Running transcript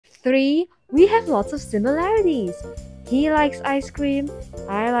3. We have lots of similarities. He likes ice cream.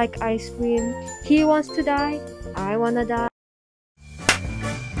 I like ice cream. He wants to die. I wanna die.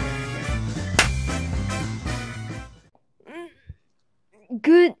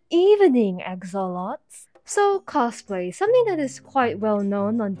 Good evening, axolotls. So, cosplay, something that is quite well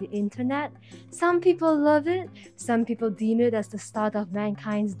known on the internet. Some people love it, some people deem it as the start of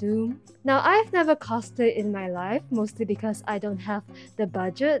mankind's doom. Now, I've never cosplayed in my life, mostly because I don't have the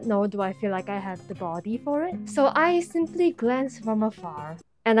budget, nor do I feel like I have the body for it. So I simply glance from afar.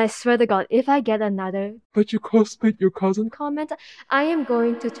 And I swear to God, if I get another "but you cosplayed your cousin" comment, I am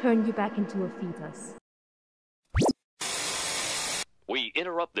going to turn you back into a fetus. We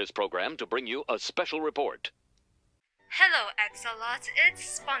interrupt this program to bring you a special report. Hello, axolotls. It's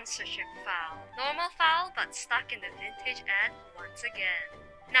sponsorship foul. Normal foul, but stuck in the vintage ad once again.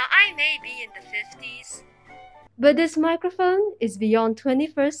 Now, I may be in the 50s, but this microphone is beyond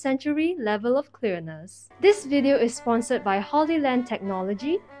 21st century level of clearness. This video is sponsored by Hollyland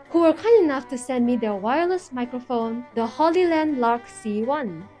Technology, who were kind enough to send me their wireless microphone, the Hollyland Lark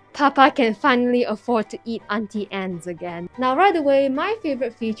C1. Papa can finally afford to eat Auntie Anne's again. Now right away, my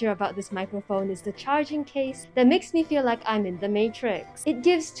favorite feature about this microphone is the charging case that makes me feel like I'm in the Matrix. It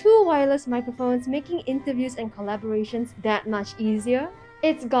gives 2 wireless microphones, making interviews and collaborations that much easier.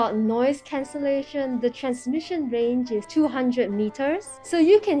 It's got noise cancellation, the transmission range is 200 meters, so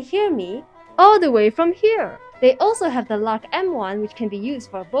you can hear me all the way from here. They also have the Lark M1, which can be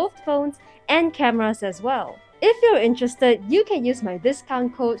used for both phones and cameras as well. If you're interested, you can use my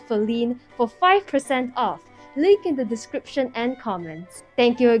discount code Faline for 5% off. Link in the description and comments.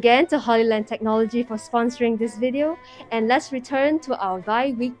 Thank you again to Hollyland Technology for sponsoring this video, and let's return to our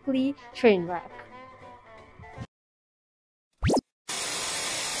bi-weekly train wreck.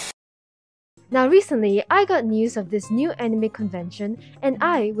 Now recently, I got news of this new anime convention and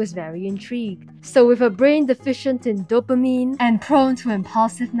I was very intrigued. So with a brain deficient in dopamine and prone to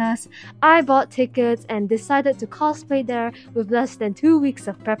impulsiveness, I bought tickets and decided to cosplay there with less than 2 weeks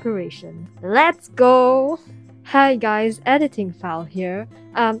of preparation. Let's go! Hi guys, editing file here.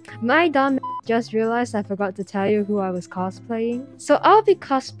 My dumb just realized I forgot to tell you who I was cosplaying. So I'll be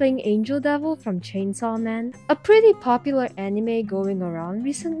cosplaying Angel Devil from Chainsaw Man, a pretty popular anime going around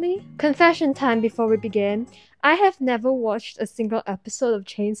recently. Confession time before we begin, I have never watched a single episode of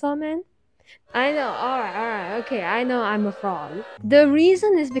Chainsaw Man. I know, alright, okay, I know I'm a fraud. The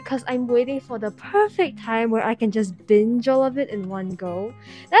reason is because I'm waiting for the perfect time where I can just binge all of it in one go.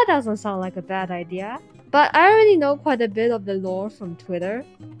 That doesn't sound like a bad idea. But I already know quite a bit of the lore from Twitter.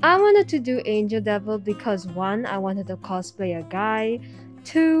 I wanted to do Angel Devil because 1. I wanted to cosplay a guy.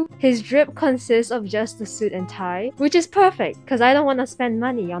 2. His drip consists of just the suit and tie, which is perfect because I don't want to spend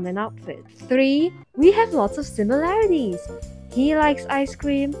money on an outfit. 3. We have lots of similarities. He likes ice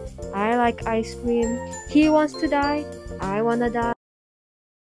cream. I like ice cream. He wants to die. I wanna die.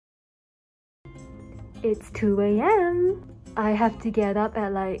 It's 2 AM. I have to get up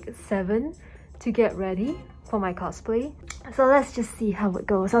at like 7 to get ready for my cosplay. So let's just see how it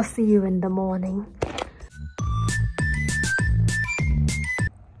goes. I'll see you in the morning.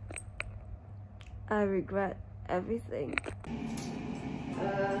 I regret everything.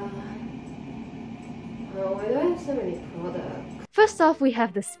 Why do I have so many products? First off, we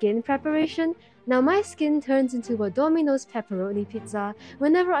have the skin preparation. Now my skin turns into a Domino's pepperoni pizza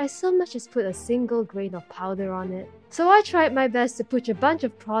whenever I so much as put a single grain of powder on it. So I tried my best to put a bunch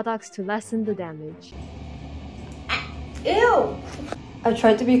of products to lessen the damage. Ew! I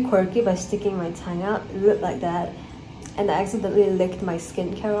tried to be quirky by sticking my tongue out, it looked like that, and I accidentally licked my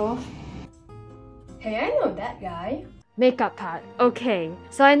skincare off. Hey, I know that guy. Makeup part. Okay,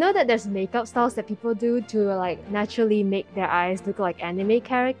 so I know that there's makeup styles that people do to like naturally make their eyes look like anime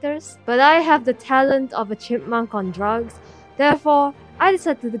characters, but I have the talent of a chipmunk on drugs, therefore I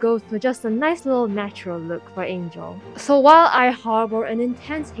decided to go for just a nice little natural look for Angel. So while I harbor an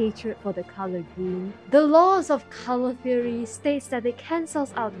intense hatred for the color green, the laws of color theory states that it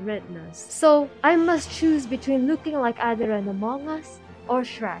cancels out redness. So I must choose between looking like either an Among Us or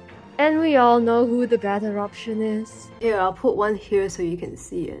Shrek. And we all know who the better option is. Here, I'll put one here so you can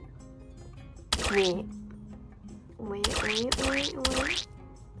see it. Wait.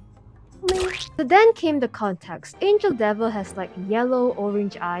 So then came the contacts. Angel Devil has like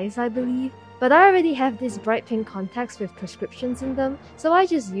yellow-orange eyes, I believe. But I already have these bright pink contacts with prescriptions in them, so I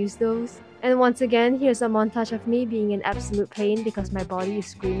just use those. And once again, here's a montage of me being in absolute pain because my body is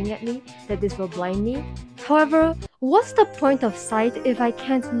screaming at me that this will blind me. However, what's the point of sight if I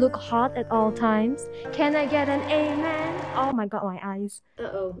can't look hot at all times? Can I get an amen? Oh my god, my eyes.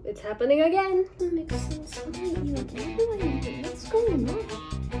 Uh-oh, it's happening again. That makes sense. What's going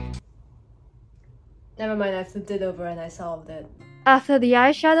on? Never mind, I flipped it over and I solved it. After the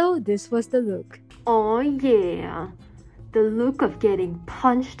eyeshadow, this was the look. Oh yeah, the look of getting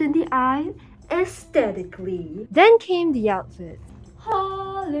punched in the eye aesthetically. Then came the outfit.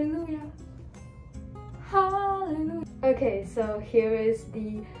 Hallelujah. Hallelujah. Okay, so here is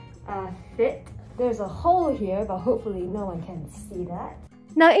the fit. There's a hole here, but hopefully no one can see that.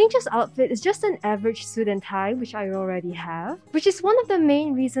 Now, Angel's outfit is just an average suit and tie, which I already have, which is one of the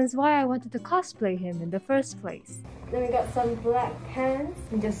main reasons why I wanted to cosplay him in the first place. Then we got some black pants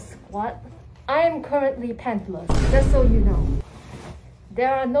and just squat. I am currently pantless, just so you know.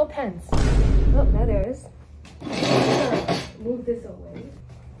 There are no pants. Oh, now there is. Move this away.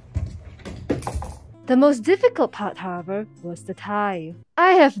 The most difficult part, however, was the tie.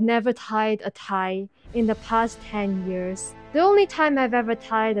 I have never tied a tie in the past 10 years. The only time I've ever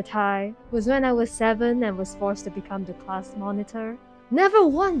tied a tie was when I was 7 and was forced to become the class monitor. Never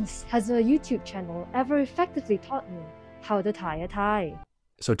once has a YouTube channel ever effectively taught me how to tie a tie.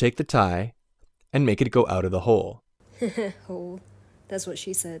 So take the tie and make it go out of the hole. Hole. That's what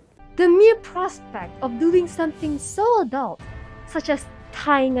she said. The mere prospect of doing something so adult, such as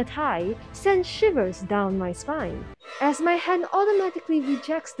tying a tie, sends shivers down my spine, as my hand automatically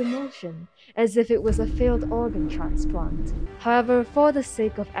rejects the motion, as if it was a failed organ transplant. However, for the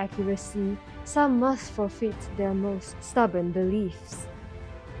sake of accuracy, some must forfeit their most stubborn beliefs.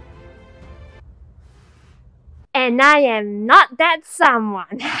 And I am not that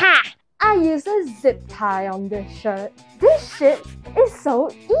someone, ha! I use a zip tie on this shirt. This shit is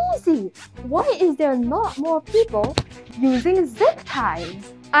so easy! Why is there not more people using zip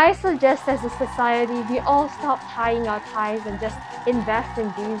ties? I suggest as a society we all stop tying our ties and just invest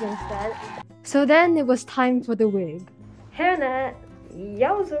in these instead. So then it was time for the wig. Hairnet!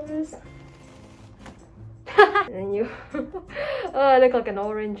 Yowzers! And you... oh, I look like an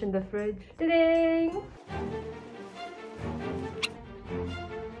orange in the fridge. Ta-ding!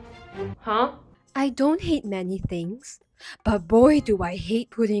 Huh? I don't hate many things, but boy do I hate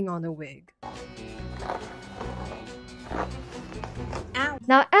putting on a wig. Ow.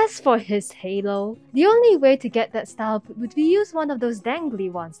 Now as for his halo, the only way to get that style would be use one of those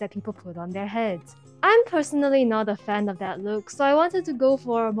dangly ones that people put on their heads. I'm personally not a fan of that look, so I wanted to go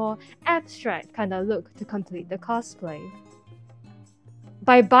for a more abstract kind of look to complete the cosplay.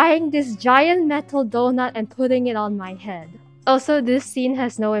 By buying this giant metal donut and putting it on my head. Also, this scene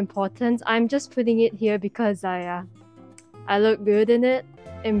has no importance. I'm just putting it here because I look good in it.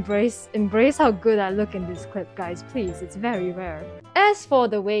 Embrace how good I look in this clip, guys. Please, it's very rare. As for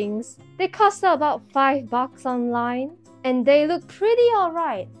the wings, they cost about $5 online, and they look pretty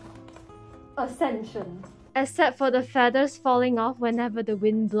alright. Ascension. Except for the feathers falling off whenever the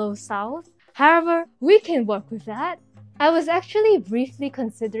wind blows south. However, we can work with that. I was actually briefly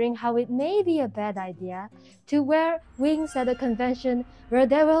considering how it may be a bad idea to wear wings at a convention where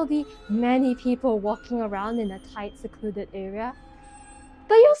there will be many people walking around in a tight, secluded area.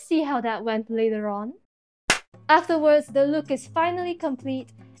 But you'll see how that went later on. Afterwards, the look is finally complete,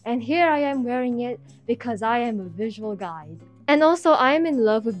 and here I am wearing it because I am a visual guide. And also, I am in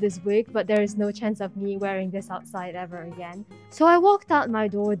love with this wig, but there is no chance of me wearing this outside ever again. So I walked out my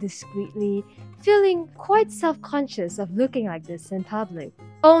door discreetly, feeling quite self-conscious of looking like this in public.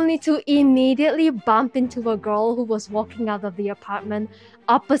 Only to immediately bump into a girl who was walking out of the apartment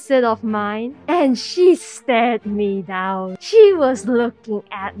opposite of mine, and she stared me down. She was looking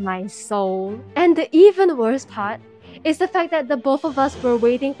at my soul. And the even worse part is the fact that the both of us were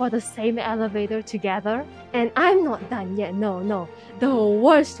waiting for the same elevator together. And I'm not done yet, no. The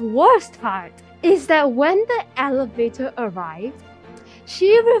worst part is that when the elevator arrived,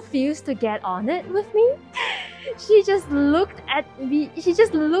 she refused to get on it with me. She just looked at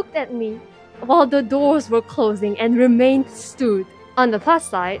me while the doors were closing and remained stood. On the plus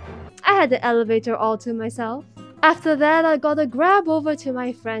side, I had the elevator all to myself. After that, I got a grab over to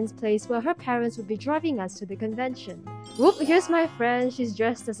my friend's place where her parents would be driving us to the convention. Whoop, here's my friend. She's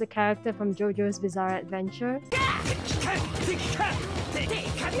dressed as a character from JoJo's Bizarre Adventure.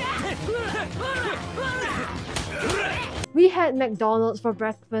 We had McDonald's for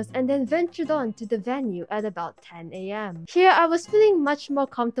breakfast and then ventured on to the venue at about 10 AM. Here, I was feeling much more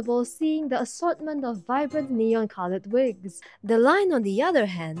comfortable seeing the assortment of vibrant neon-colored wigs. The line, on the other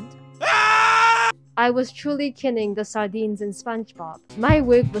hand, I was truly kinning the sardines in SpongeBob. My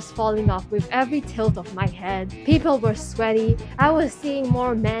wig was falling off with every tilt of my head. People were sweaty. I was seeing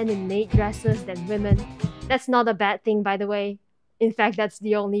more men in maid dresses than women. That's not a bad thing, by the way. In fact, that's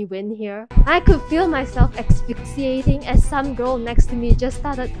the only win here. I could feel myself asphyxiating as some girl next to me just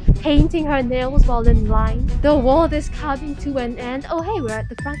started painting her nails while in line. The world is coming to an end. Oh hey, we're at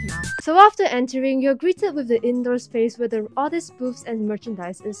the front now. So after entering, you're greeted with the indoor space where the oddest booths and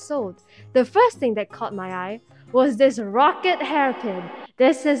merchandise is sold. The first thing that caught my eye was this rocket hairpin.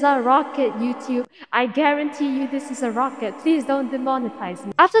 This is a rocket, YouTube. I guarantee you this is a rocket. Please don't demonetize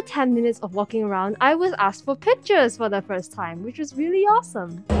me. After 10 minutes of walking around, I was asked for pictures for the first time, which was really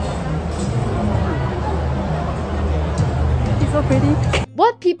awesome. She's so pretty.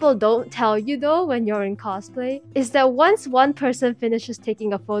 What people don't tell you though when you're in cosplay is that once one person finishes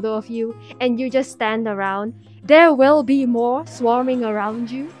taking a photo of you and you just stand around, there will be more swarming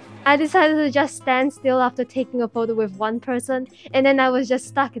around you. I decided to just stand still after taking a photo with one person, and then I was just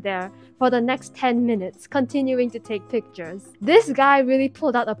stuck there for the next 10 minutes, continuing to take pictures. This guy really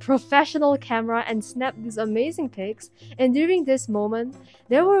pulled out a professional camera and snapped these amazing pics, and during this moment,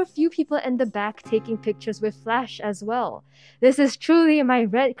 there were a few people in the back taking pictures with flash as well. This is truly my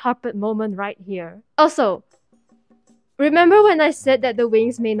red carpet moment right here. Also, remember when I said that the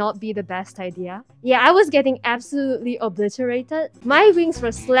wings may not be the best idea? Yeah, I was getting absolutely obliterated. My wings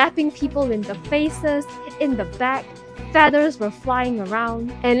were slapping people in the faces, in the back, feathers were flying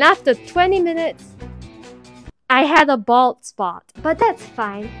around, and after 20 minutes, I had a bald spot. But that's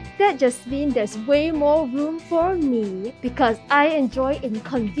fine. That just means there's way more room for me because I enjoy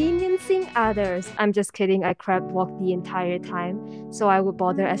inconveniencing others. I'm just kidding, I crab walked the entire time, so I would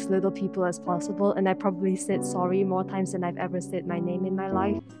bother as little people as possible, and I probably said sorry more times than I've ever said my name in my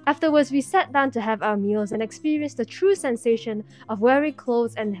life. Afterwards, we sat down to have our meals and experienced the true sensation of wearing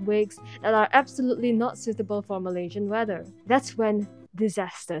clothes and wigs that are absolutely not suitable for Malaysian weather. That's when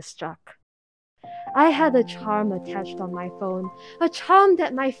disaster struck. I had a charm attached on my phone, a charm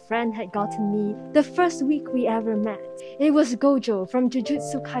that my friend had gotten me the first week we ever met. It was Gojo from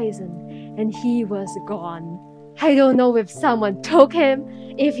Jujutsu Kaisen, and he was gone. I don't know if someone took him,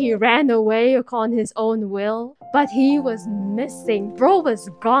 if he ran away on his own will, but he was missing. Bro was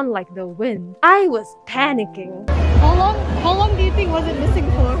gone like the wind. I was panicking. How long do you think was it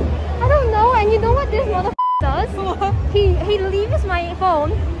missing for? I don't know, and you know what this motherfucker does? He leaves my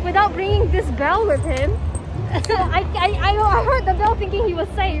phone without bringing this bell with him. So I heard the bell thinking he was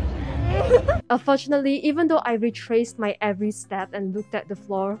safe. Unfortunately, even though I retraced my every step and looked at the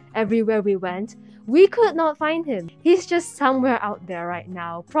floor everywhere we went, we could not find him. He's just somewhere out there right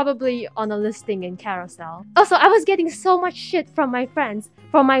now, probably on a listing in Carousel. Also, I was getting so much shit from my friends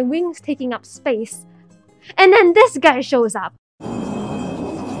for my wings taking up space. And then this guy shows up.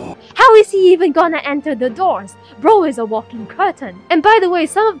 How is he even gonna enter the doors? Bro is a walking curtain. And by the way,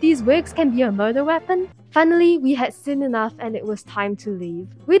 some of these wigs can be a murder weapon. Finally, we had seen enough and it was time to leave.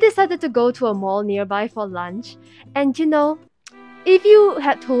 We decided to go to a mall nearby for lunch. And you know, if you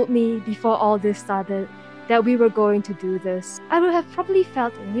had told me before all this started that we were going to do this, I would have probably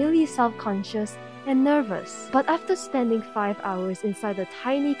felt really self-conscious and nervous. But after spending 5 hours inside a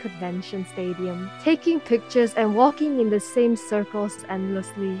tiny convention stadium, taking pictures and walking in the same circles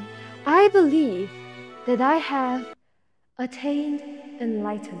endlessly, I believe that I have attained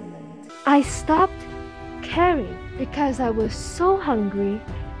enlightenment. I stopped caring because I was so hungry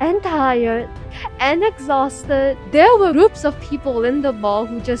and tired and exhausted. There were groups of people in the mall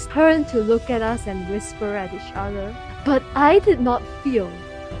who just turned to look at us and whisper at each other. But I did not feel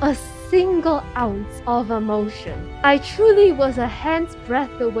a single ounce of emotion. I truly was a hand's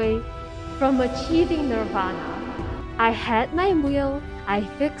breadth away from achieving nirvana. I had my meal, I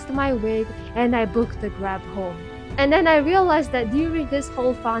fixed my wig, and I booked the grab home. And then I realized that during this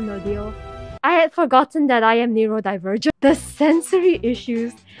whole fun ordeal, I had forgotten that I am neurodivergent. The sensory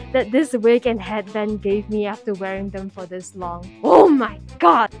issues that this wig and headband gave me after wearing them for this long. Oh my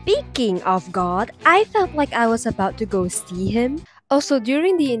god! Speaking of God, I felt like I was about to go see him. Also,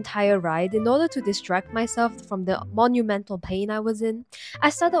 during the entire ride, in order to distract myself from the monumental pain I was in, I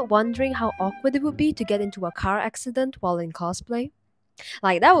started wondering how awkward it would be to get into a car accident while in cosplay.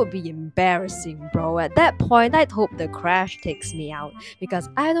 Like, that would be embarrassing, bro. At that point, I'd hope the crash takes me out, because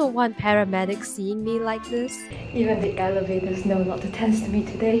I don't want paramedics seeing me like this. Even the elevators know not to test me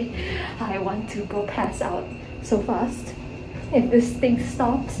today. I want to go pass out so fast. If this thing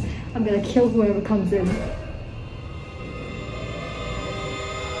stops, I'm gonna kill whoever comes in.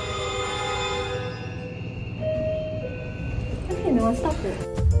 Okay, no one stopped it.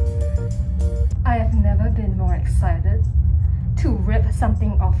 I have never been more excited to rip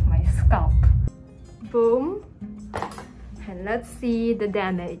something off my scalp. Boom. And let's see the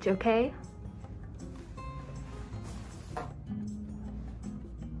damage, okay?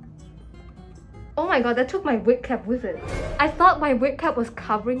 Oh my god, that took my wig cap with it. I thought my wig cap was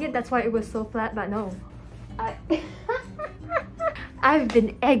covering it, that's why it was so flat, but no. I've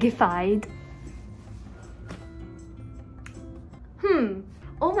been eggified.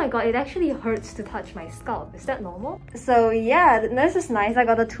 Oh my god, it actually hurts to touch my scalp. Is that normal? So yeah, this is nice. I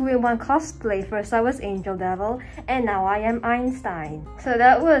got a 2-in-1 cosplay. First I was Angel Devil, and now I am Einstein. So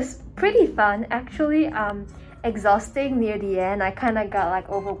that was pretty fun. Actually, exhausting near the end. I kind of got like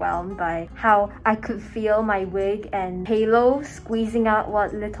overwhelmed by how I could feel my wig and halo squeezing out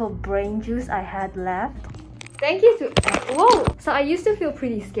what little brain juice I had left. Thank you to... Whoa! So I used to feel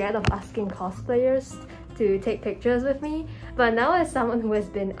pretty scared of asking cosplayers to take pictures with me, but now as someone who has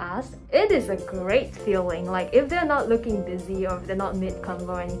been asked, it is a great feeling. Like if they're not looking busy or if they're not mid-convo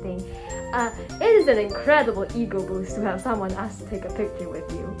or anything, it is an incredible ego boost to have someone ask to take a picture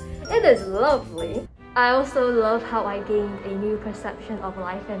with you. It is lovely. I also love how I gained a new perception of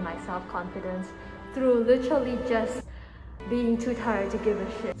life and my self-confidence through literally just being too tired to give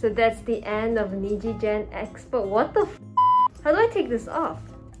a shit. So that's the end of Nijigen Expo. What the f? How do I take this off?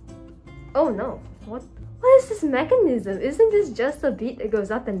 Oh no. What is this mechanism? Isn't this just a beat that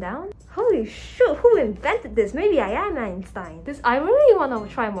goes up and down? Holy shoot, who invented this? Maybe I am Einstein. I really want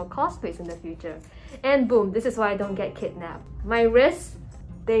to try more cosplays in the future. And boom, this is why I don't get kidnapped. My wrists,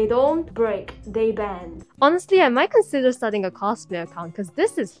 they don't break, they bend. Honestly, I might consider starting a cosplay account because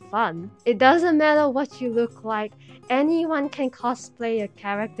this is fun. It doesn't matter what you look like, anyone can cosplay a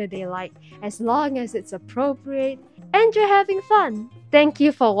character they like as long as it's appropriate and you're having fun. Thank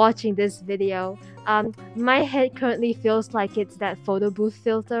you for watching this video. My head currently feels like it's that photo booth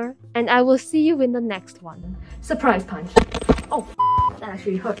filter, and I will see you in the next one. Surprise punch. Oh, that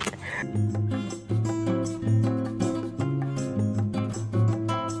actually hurt.